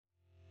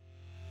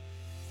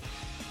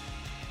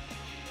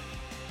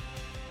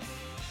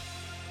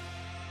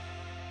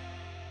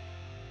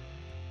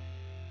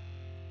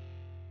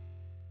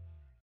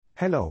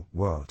Hello,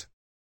 world.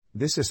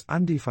 This is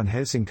Andy van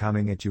Helsing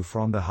coming at you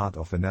from the heart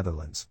of the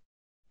Netherlands.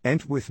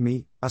 And with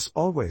me, as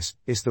always,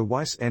 is the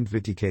wise and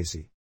witty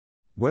Casey.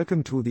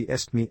 Welcome to the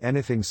Ask Me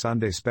Anything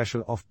Sunday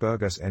special of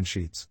Burgers and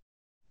Sheets.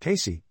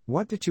 Casey,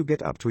 what did you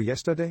get up to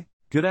yesterday?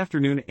 Good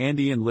afternoon,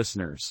 Andy and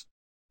listeners.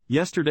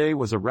 Yesterday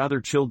was a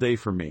rather chill day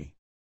for me.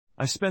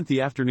 I spent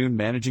the afternoon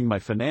managing my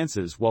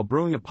finances while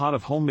brewing a pot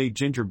of homemade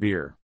ginger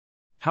beer.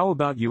 How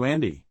about you,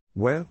 Andy?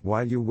 Well,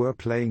 while you were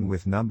playing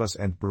with numbers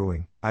and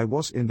brewing, I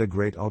was in the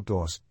great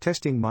outdoors,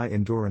 testing my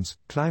endurance,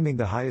 climbing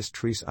the highest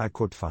trees I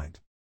could find.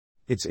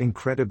 It's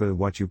incredible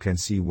what you can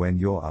see when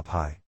you're up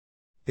high.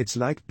 It's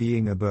like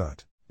being a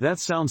bird. That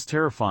sounds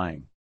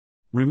terrifying.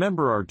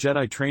 Remember our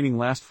Jedi training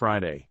last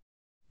Friday?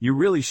 You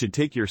really should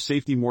take your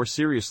safety more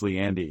seriously,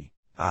 Andy.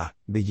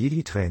 The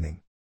Jedi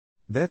training.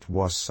 That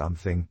was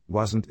something,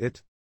 wasn't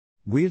it?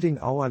 Wielding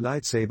our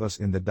lightsabers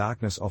in the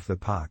darkness of the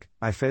park,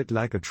 I felt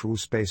like a true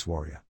space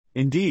warrior.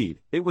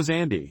 Indeed, it was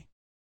Andy.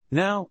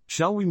 Now,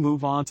 shall we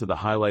move on to the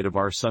highlight of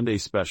our Sunday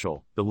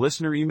special, the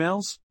listener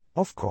emails?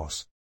 Of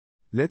course.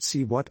 Let's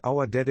see what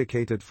our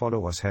dedicated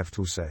followers have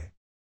to say.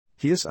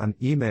 Here's an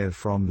email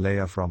from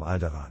Leia from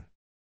Alderaan.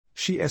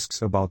 She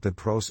asks about the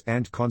pros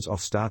and cons of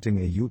starting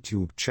a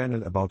YouTube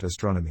channel about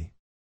astronomy.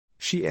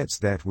 She adds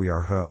that we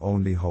are her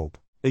only hope.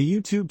 A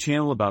YouTube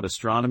channel about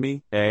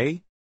astronomy, eh?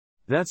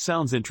 That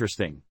sounds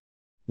interesting.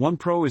 One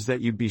pro is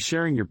that you'd be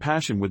sharing your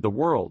passion with the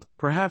world,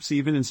 perhaps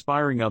even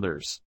inspiring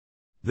others.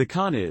 The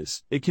con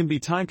is, it can be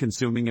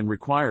time-consuming and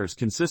requires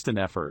consistent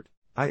effort.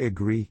 I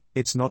agree,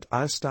 it's not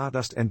all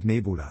stardust and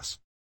nebulas.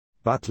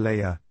 But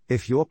Leia,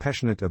 if you're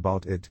passionate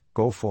about it,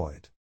 go for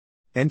it.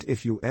 And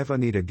if you ever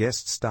need a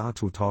guest star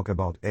to talk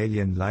about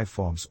alien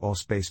lifeforms or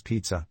space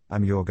pizza,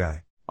 I'm your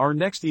guy. Our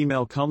next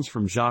email comes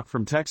from Jacques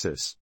from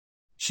Texas.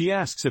 She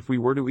asks if we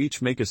were to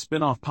each make a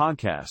spin-off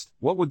podcast,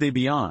 what would they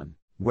be on?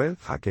 Well,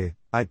 Hake,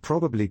 I'd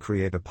probably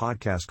create a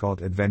podcast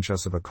called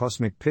Adventures of a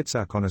Cosmic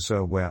Pizza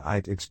Connoisseur where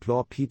I'd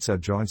explore pizza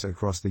joints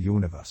across the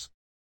universe.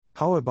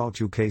 How about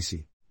you,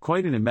 Casey?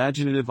 Quite an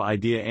imaginative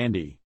idea,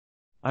 Andy.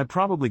 I'd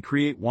probably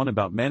create one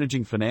about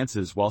managing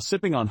finances while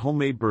sipping on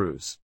homemade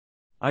brews.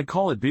 I'd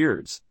call it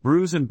Beards,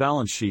 Brews and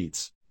Balance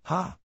Sheets.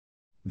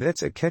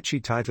 That's a catchy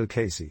title,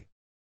 Casey.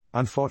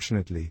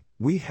 Unfortunately,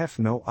 we have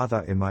no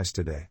other emails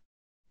today.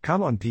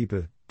 Come on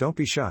people, don't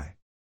be shy.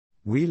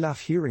 We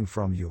love hearing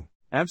from you.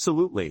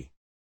 Absolutely.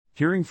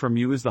 Hearing from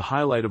you is the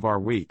highlight of our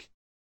week.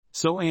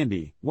 So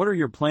Andy, what are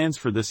your plans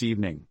for this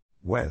evening?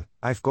 Well,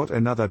 I've got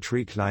another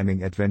tree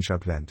climbing adventure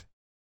planned.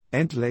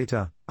 And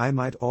later, I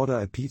might order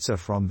a pizza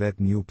from that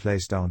new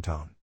place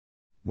downtown.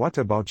 What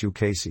about you,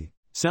 Casey?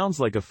 Sounds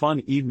like a fun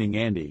evening,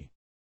 Andy.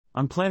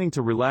 I'm planning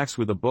to relax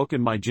with a book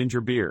and my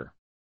ginger beer.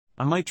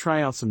 I might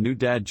try out some new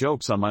dad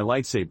jokes on my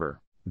lightsaber.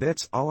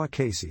 That's our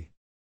Casey.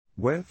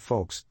 Well,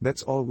 folks,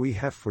 that's all we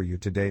have for you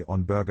today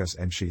on Burgers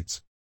and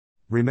Sheets.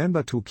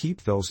 Remember to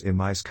keep those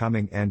emails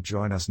coming and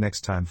join us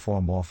next time for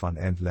more fun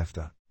and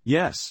laughter.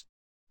 Yes.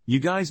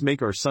 You guys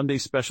make our Sunday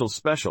special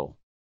special.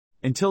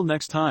 Until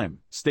next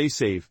time, stay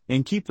safe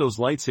and keep those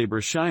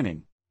lightsabers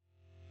shining.